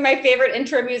listening to my favorite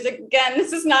intro music again?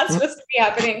 This is not supposed to be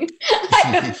happening.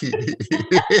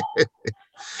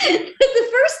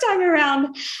 The first time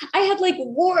around, I had like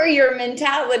warrior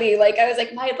mentality. Like I was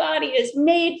like, my body is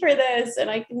made for this and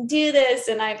I can do this.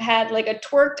 And I've had like a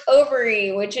twerked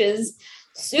ovary, which is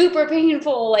super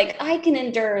painful. Like I can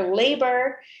endure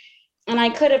labor. And I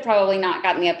could have probably not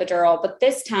gotten the epidural, but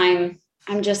this time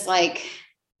I'm just like,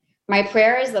 my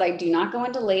prayer is that I do not go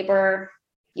into labor,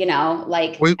 you know,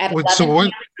 like at 11 p.m.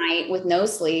 at night with no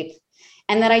sleep,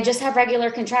 and that I just have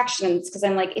regular contractions. Cause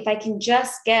I'm like, if I can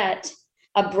just get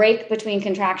a break between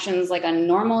contractions like a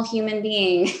normal human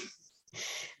being,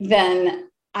 then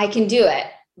I can do it.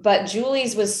 But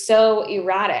Julie's was so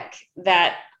erratic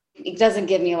that it doesn't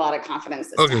give me a lot of confidence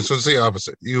this Okay, time. so it's the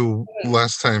opposite. You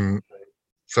last time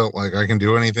felt like I can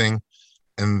do anything,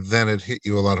 and then it hit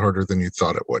you a lot harder than you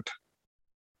thought it would.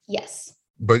 Yes.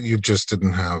 But you just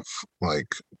didn't have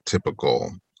like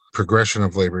typical progression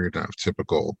of labor. You didn't have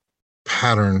typical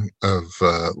pattern of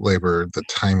labor, the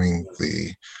timing,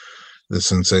 the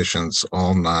sensations,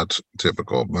 all not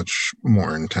typical, much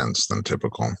more intense than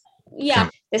typical. Yeah.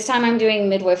 This time I'm doing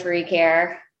midwifery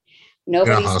care.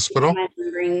 Nobody's in a hospital?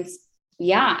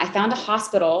 Yeah, I found a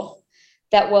hospital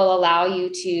that will allow you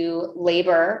to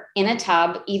labor in a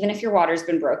tub, even if your water's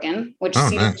been broken, which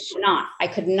nice. I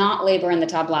could not labor in the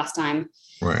tub last time.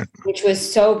 Right. Which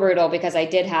was so brutal because I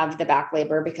did have the back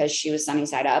labor because she was sunny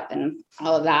side up and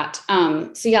all of that.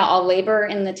 So yeah, I'll labor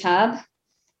in the tub,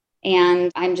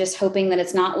 and I'm just hoping that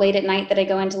it's not late at night that I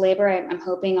go into labor. I'm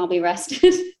hoping I'll be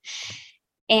rested.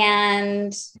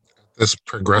 And this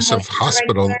progressive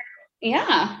hospital.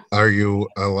 Yeah. Are you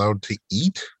allowed to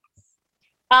eat?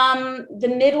 The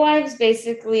midwives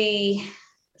basically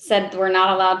said we're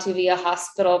not allowed to be a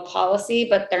hospital policy,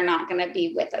 but they're not going to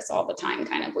be with us all the time,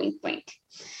 kind of wink, wink.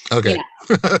 Okay.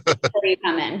 Before you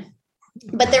come in.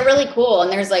 But they're really cool.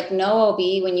 And there's like no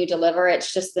OB when you deliver.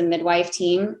 It's just the midwife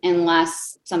team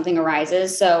unless something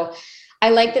arises. So I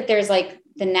like that there's like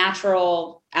the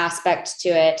natural aspect to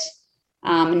it,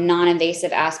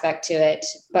 non-invasive aspect to it,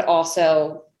 but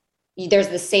also there's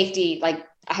the safety, like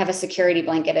I have a security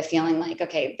blanket of feeling like,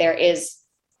 okay, there is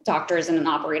doctors in an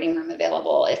operating room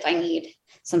available if I need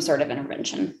some sort of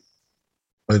intervention.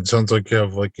 It sounds like you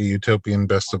have like a utopian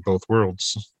best of both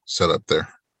worlds set up there.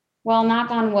 Well,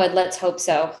 knock on wood, let's hope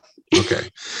so. Okay.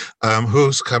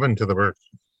 Who's coming to the birth?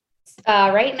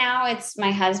 Right now it's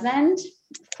my husband,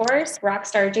 of course,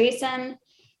 Rockstar Jason.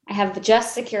 I have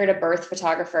just secured a birth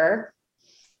photographer.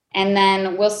 And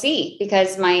then we'll see,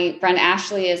 because my friend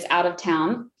Ashley is out of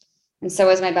town. And so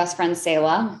is my best friend,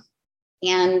 Selah.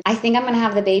 And I think I'm going to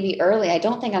have the baby early. I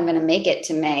don't think I'm going to make it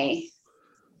to May.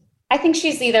 I think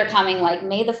she's either coming like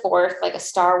May the 4th, like a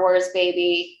Star Wars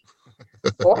baby,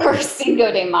 or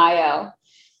Cinco de Mayo.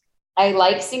 I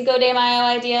like Cinco de Mayo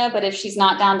idea, but if she's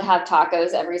not down to have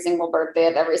tacos every single birthday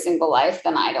of every single life,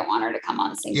 then I don't want her to come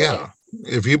on Cinco Yeah.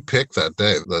 Day. If you pick that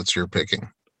day, that's your picking.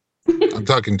 I'm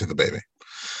talking to the baby.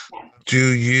 Yeah.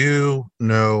 Do you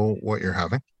know what you're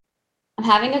having? I'm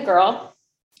having a girl,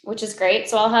 which is great.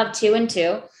 So I'll have 2 and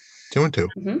 2. 2 and 2.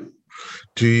 Mm-hmm.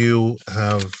 Do you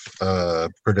have a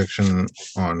prediction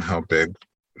on how big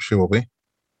she will be?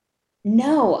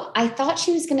 No, I thought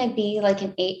she was going to be like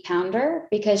an 8-pounder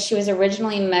because she was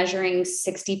originally measuring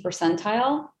 60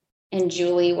 percentile and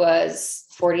Julie was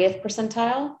 40th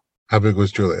percentile. How big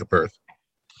was Julie at birth?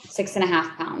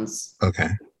 6.5 pounds. Okay.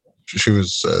 She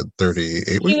was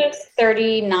 38 weeks? She was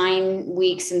 39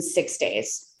 weeks and 6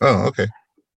 days. Oh, okay.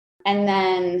 And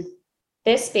then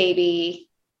this baby,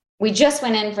 we just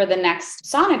went in for the next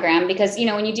sonogram because, you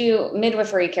know, when you do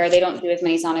midwifery care, they don't do as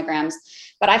many sonograms.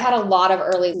 But I've had a lot of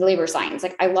early labor signs.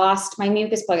 Like I lost my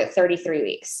mucus plug at 33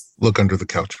 weeks. Look under the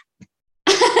couch.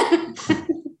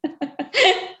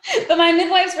 But my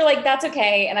midwives were like, that's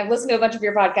okay. And I've listened to a bunch of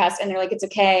your podcasts and they're like, it's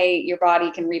okay. Your body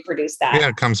can reproduce that. Yeah,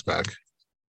 it comes back.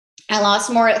 I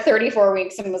lost more at 34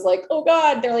 weeks and was like, oh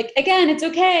God, they're like, again, it's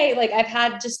okay. Like I've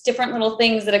had just different little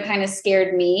things that have kind of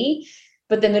scared me,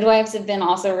 but the midwives have been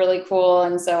also really cool.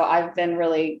 And so I've been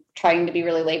really trying to be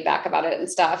really laid back about it and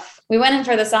stuff. We went in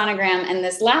for the sonogram and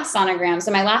this last sonogram.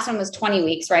 So my last one was 20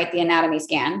 weeks, right? The anatomy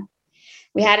scan.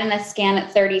 We had in a scan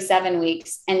at 37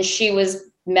 weeks and she was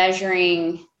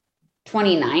measuring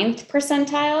 29th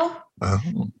percentile.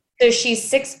 Oh. So she's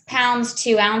 6 pounds,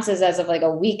 2 ounces as of like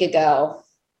a week ago.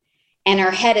 And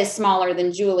her head is smaller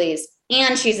than Julie's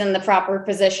and she's in the proper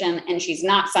position and she's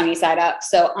not sunny side up.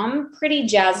 So I'm pretty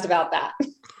jazzed about that.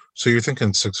 So you're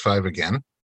thinking 6'5" again?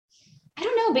 I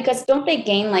don't know, because don't they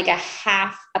gain like a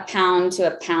half a pound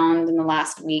to a pound in the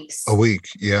last weeks? A week.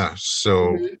 Yeah.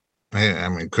 So, I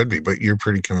mean, it could be, but you're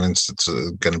pretty convinced it's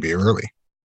going to be early.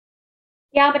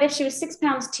 Yeah. But if she was 6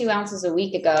 pounds, 2 ounces a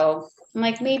week ago, I'm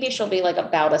like, maybe she'll be like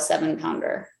about a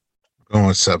 7-pounder. Going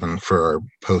with 7 for our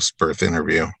post-birth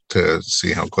interview to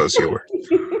see how close you were.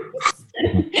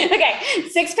 Okay,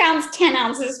 6 pounds, 10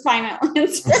 ounces, final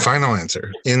answer. Final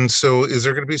answer. And so is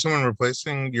there going to be someone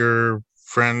replacing your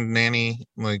friend, nanny?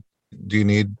 Like, do you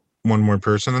need one more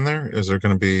person in there? Is there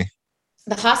going to be?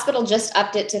 The hospital just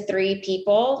upped it to 3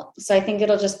 people. So I think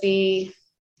it'll just be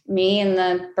me and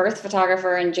the birth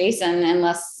photographer and Jason,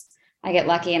 unless I get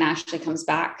lucky and Ashley comes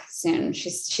back soon.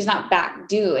 She's not back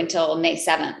due until May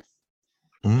 7th.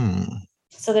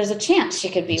 So there's a chance she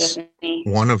could be It's with me.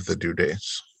 one of the due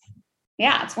dates.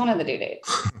 Yeah, it's one of the due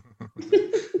dates.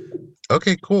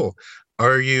 Okay, cool.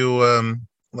 Are you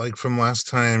like from last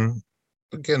time,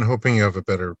 again, hoping you have a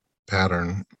better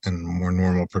pattern and more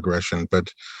normal progression, but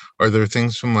are there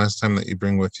things from last time that you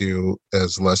bring with you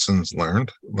as lessons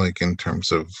learned, like in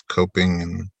terms of coping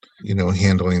and,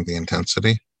 handling the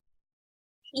intensity?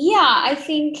 Yeah, I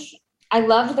think I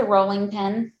loved the rolling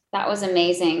pin. That was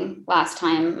amazing last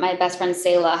time. My best friend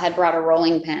Selah had brought a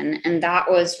rolling pin, and that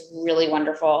was really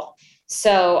wonderful.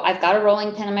 So I've got a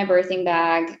rolling pin in my birthing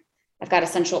bag. I've got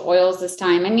essential oils this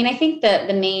time. I mean, I think that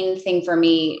the main thing for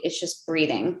me is just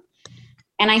breathing.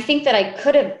 And I think that I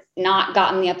could have not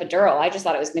gotten the epidural. I just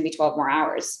thought it was going to be 12 more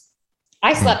hours.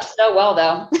 I slept so well,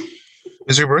 though.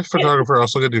 Is your birth photographer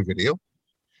also going to do video?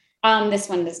 This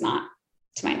one does not,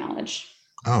 to my knowledge.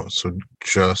 Oh, so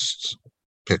just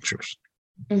pictures.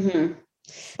 Mm-hmm.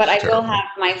 But I will have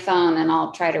my phone and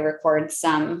I'll try to record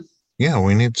some. Yeah,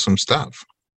 we need some stuff.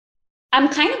 I'm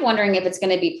kind of wondering if it's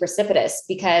going to be precipitous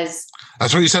because.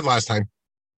 That's what you said last time.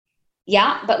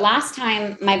 Yeah, but last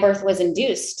time my birth was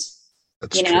induced.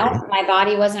 That's true. My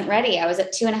body wasn't ready. I was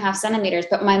at 2.5 centimeters,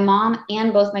 but my mom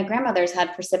and both my grandmothers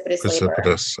had precipitous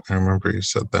labor. I remember you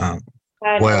said that.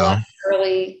 Well,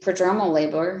 early prodromal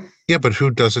labor. Yeah, but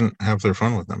who doesn't have their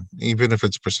phone with them? Even if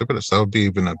it's precipitous, that would be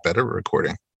even a better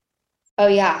recording. Oh,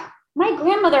 yeah. My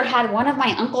grandmother had one of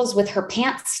my uncles with her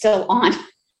pants still on.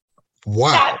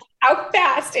 Wow. That's how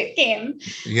fast it came.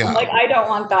 Yeah. I'm like, I don't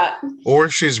want that. Or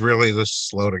she's really just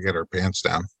slow to get her pants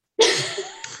down.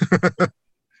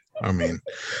 I mean.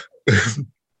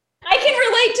 I can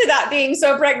relate to that being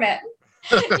so pregnant.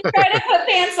 You try to put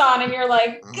pants on and you're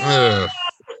like,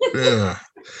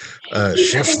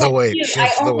 shift the weight.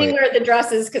 I only wear the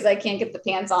dresses because I can't get the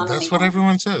pants on. That's what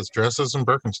everyone says. Dresses and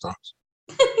Birkenstocks.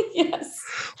 Yes.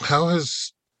 How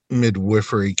has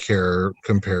midwifery care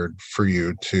compared for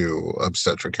you to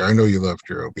obstetric care? I know you loved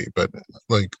your OB, but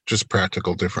like just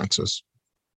practical differences.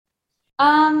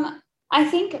 I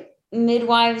think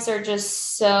midwives are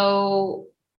just so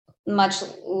much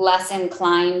less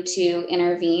inclined to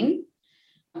intervene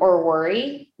or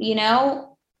worry,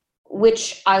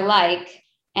 which I like.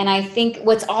 And I think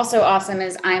what's also awesome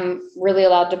is I'm really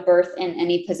allowed to birth in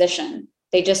any position.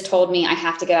 They just told me I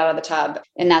have to get out of the tub,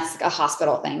 and that's a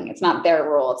hospital thing. It's not their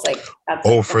rule. It's like,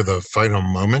 for the final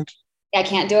moment? I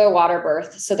can't do a water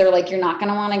birth. So they're like, you're not going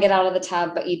to want to get out of the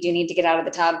tub, but you do need to get out of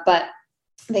the tub. But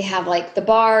they have like the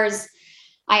bars.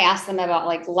 I asked them about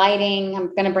like lighting.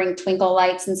 I'm going to bring twinkle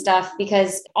lights and stuff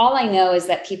because all I know is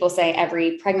that people say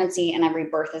every pregnancy and every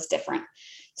birth is different.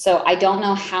 So I don't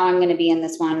know how I'm going to be in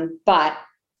this one, but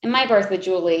in my birth with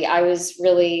Julie, I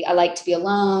like to be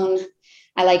alone.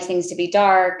 I like things to be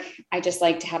dark. I just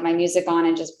like to have my music on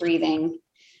and just breathing.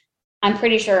 I'm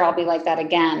pretty sure I'll be like that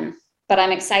again, but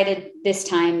I'm excited this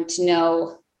time to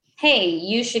know, hey,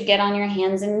 you should get on your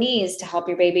hands and knees to help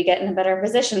your baby get in a better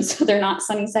position so they're not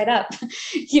sunny side up,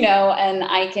 and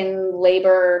I can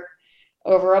labor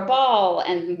over a ball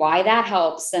and why that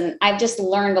helps. And I've just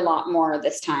learned a lot more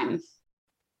this time.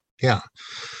 Yeah.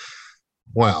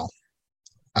 Well,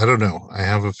 I don't know. I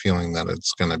have a feeling that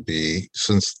it's going to be,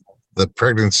 since the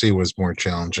pregnancy was more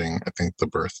challenging, I think the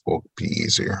birth will be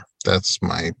easier. That's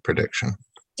my prediction.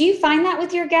 Do you find that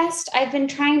with your guest? I've been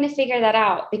trying to figure that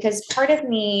out because part of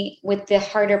me with the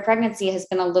harder pregnancy has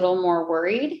been a little more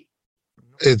worried.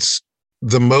 It's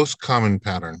the most common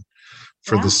pattern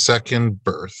for the second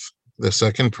birth, the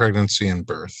second pregnancy and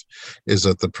birth, is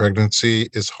that the pregnancy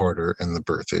is harder and the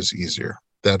birth is easier.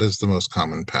 That is the most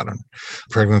common pattern.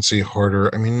 Pregnancy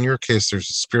harder. I mean, in your case, there's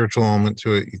a spiritual element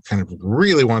to it. You kind of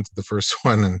really wanted the first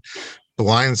one and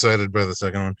blindsided by the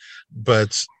second one.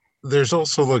 But there's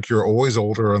also, look, you're always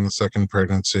older on the second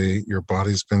pregnancy. Your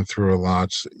body's been through a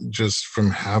lot just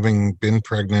from having been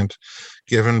pregnant,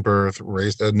 given birth,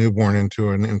 raised a newborn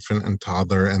into an infant and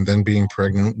toddler, and then being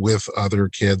pregnant with other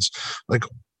kids. Like,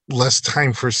 less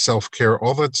time for self-care,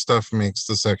 all that stuff makes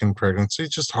the second pregnancy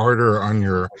just harder on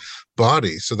your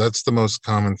body. So that's the most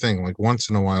common thing. Like once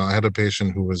in a while, I had a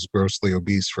patient who was grossly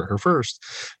obese for her first,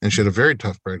 and she had a very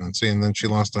tough pregnancy, and then she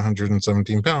lost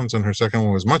 117 pounds, and her second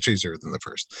one was much easier than the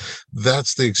first.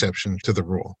 That's the exception to the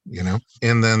rule,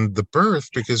 And then the birth,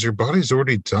 because your body's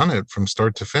already done it from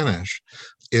start to finish,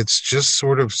 it's just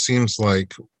sort of seems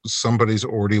like somebody's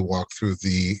already walked through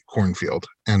the cornfield,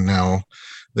 and now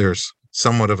there's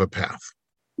somewhat of a path.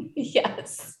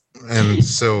 Yes. And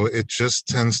so it just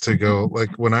tends to go, like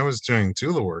when I was doing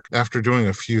doula work, after doing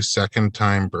a few second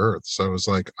time births, I was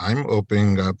like, I'm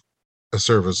opening up a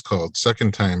service called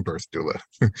Second Time Birth Doula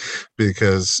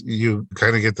because you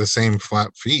kind of get the same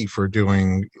flat fee for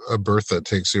doing a birth that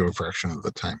takes you a fraction of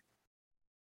the time.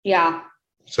 Yeah.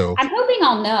 So I'm hoping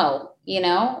I'll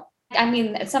know, I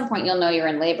mean, at some point you'll know you're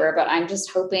in labor, but I'm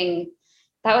just hoping.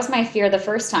 That was my fear the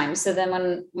first time. So then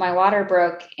when my water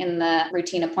broke in the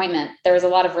routine appointment, there was a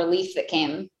lot of relief that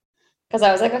came because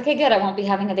I was like, okay, good. I won't be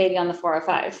having a baby on the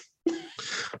 405.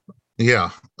 yeah.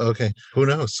 Okay. Who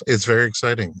knows? It's very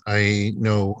exciting. I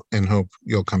know and hope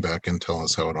you'll come back and tell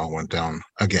us how it all went down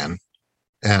again.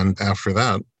 And after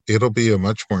that, it'll be a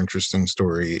much more interesting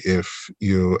story if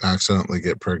you accidentally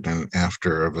get pregnant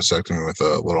after a vasectomy with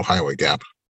a little highway gap.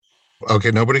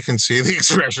 Okay, nobody can see the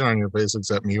expression on your face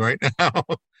except me right now.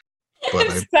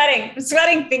 But I'm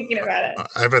sweating thinking about it.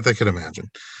 I bet they could imagine.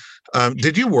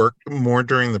 Did you work more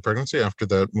during the pregnancy after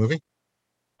that movie?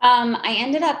 I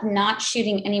ended up not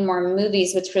shooting any more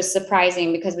movies, which was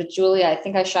surprising because with Julia, I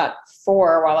think I shot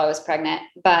 4 while I was pregnant.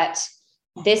 But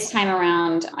this time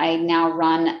around, I now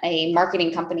run a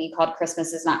marketing company called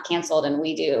Christmas Is Not Canceled. And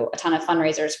we do a ton of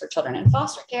fundraisers for children in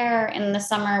foster care. In the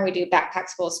summer, we do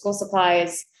backpacks full of school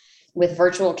supplies with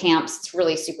virtual camps. It's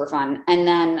really super fun. And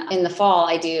then in the fall,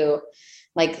 I do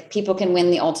people can win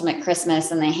the ultimate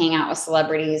Christmas and they hang out with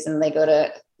celebrities and they go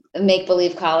to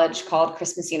make-believe college called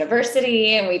Christmas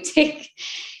University. And we take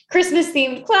Christmas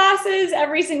themed classes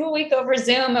every single week over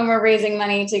Zoom. And we're raising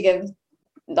money to give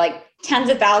tens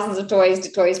of thousands of toys to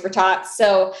Toys for Tots.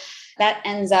 So that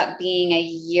ends up being a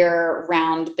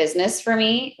year-round business for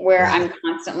me where I'm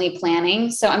constantly planning.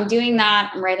 So I'm doing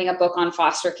that. I'm writing a book on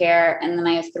foster care, and then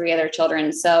I have 3 other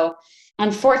children. So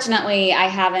unfortunately, I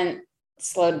haven't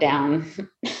slowed down.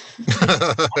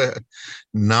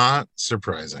 Not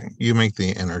surprising. You make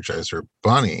the Energizer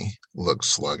Bunny look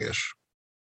sluggish.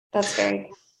 That's very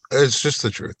It's just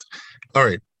the truth. All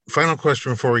right. Final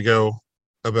question before we go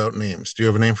about names. Do you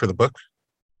have a name for the book?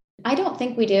 I don't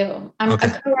think we do. I'm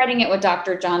co-writing it with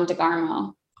Dr. John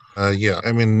DeGarmo. Yeah,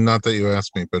 I mean, not that you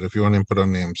asked me, but if you want to input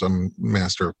on names, I'm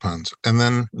master of puns. And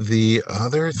then the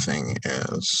other thing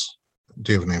is,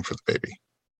 do you have a name for the baby?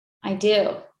 I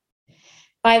do.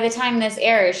 By the time this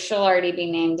airs, she'll already be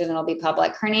named and it'll be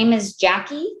public. Her name is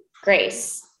Jackie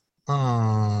Grace.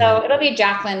 Oh. So it'll be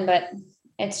Jacqueline, but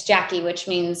it's Jackie, which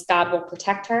means God will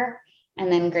protect her.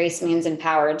 And then Grace means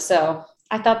empowered. So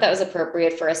I thought that was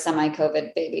appropriate for a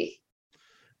semi-COVID baby.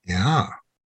 Yeah.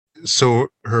 So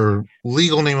her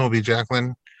legal name will be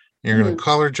Jacqueline. You're going to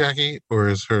call her Jackie, or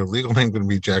is her legal name going to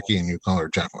be Jackie and you call her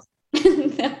Jacqueline?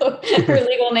 No, her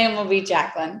legal name will be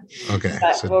Jacqueline. Okay,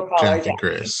 so we'll call her Jackie.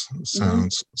 Grace.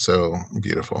 Sounds so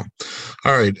beautiful.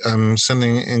 All right, I'm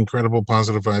sending incredible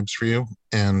positive vibes for you,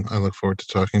 and I look forward to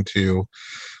talking to you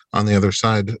on the other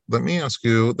side. Let me ask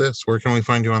you this. Where can we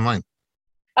find you online?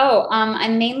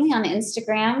 I'm mainly on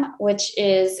Instagram, which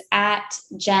is at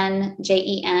Jen,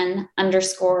 JEN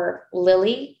 _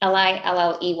 Lilley,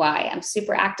 LILLEY. I'm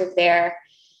super active there,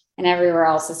 and everywhere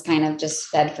else is kind of just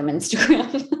fed from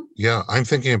Instagram. Yeah, I'm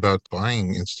thinking about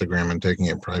buying Instagram and taking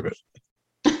it private.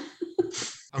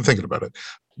 I'm thinking about it.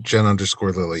 Jen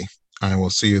 _ Lilley. I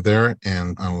will see you there,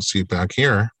 and I will see you back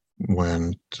here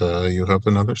when you have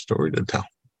another story to tell.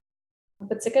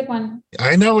 It's a good one.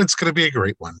 I know it's going to be a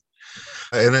great one.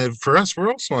 And for us, we're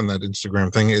also on that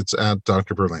Instagram thing. It's at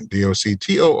Dr. Berlin,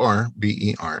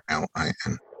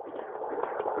 DoctorBerlin.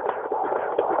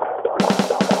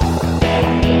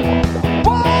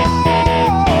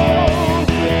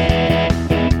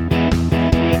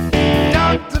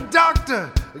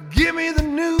 Doctor, give me the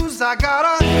news. I got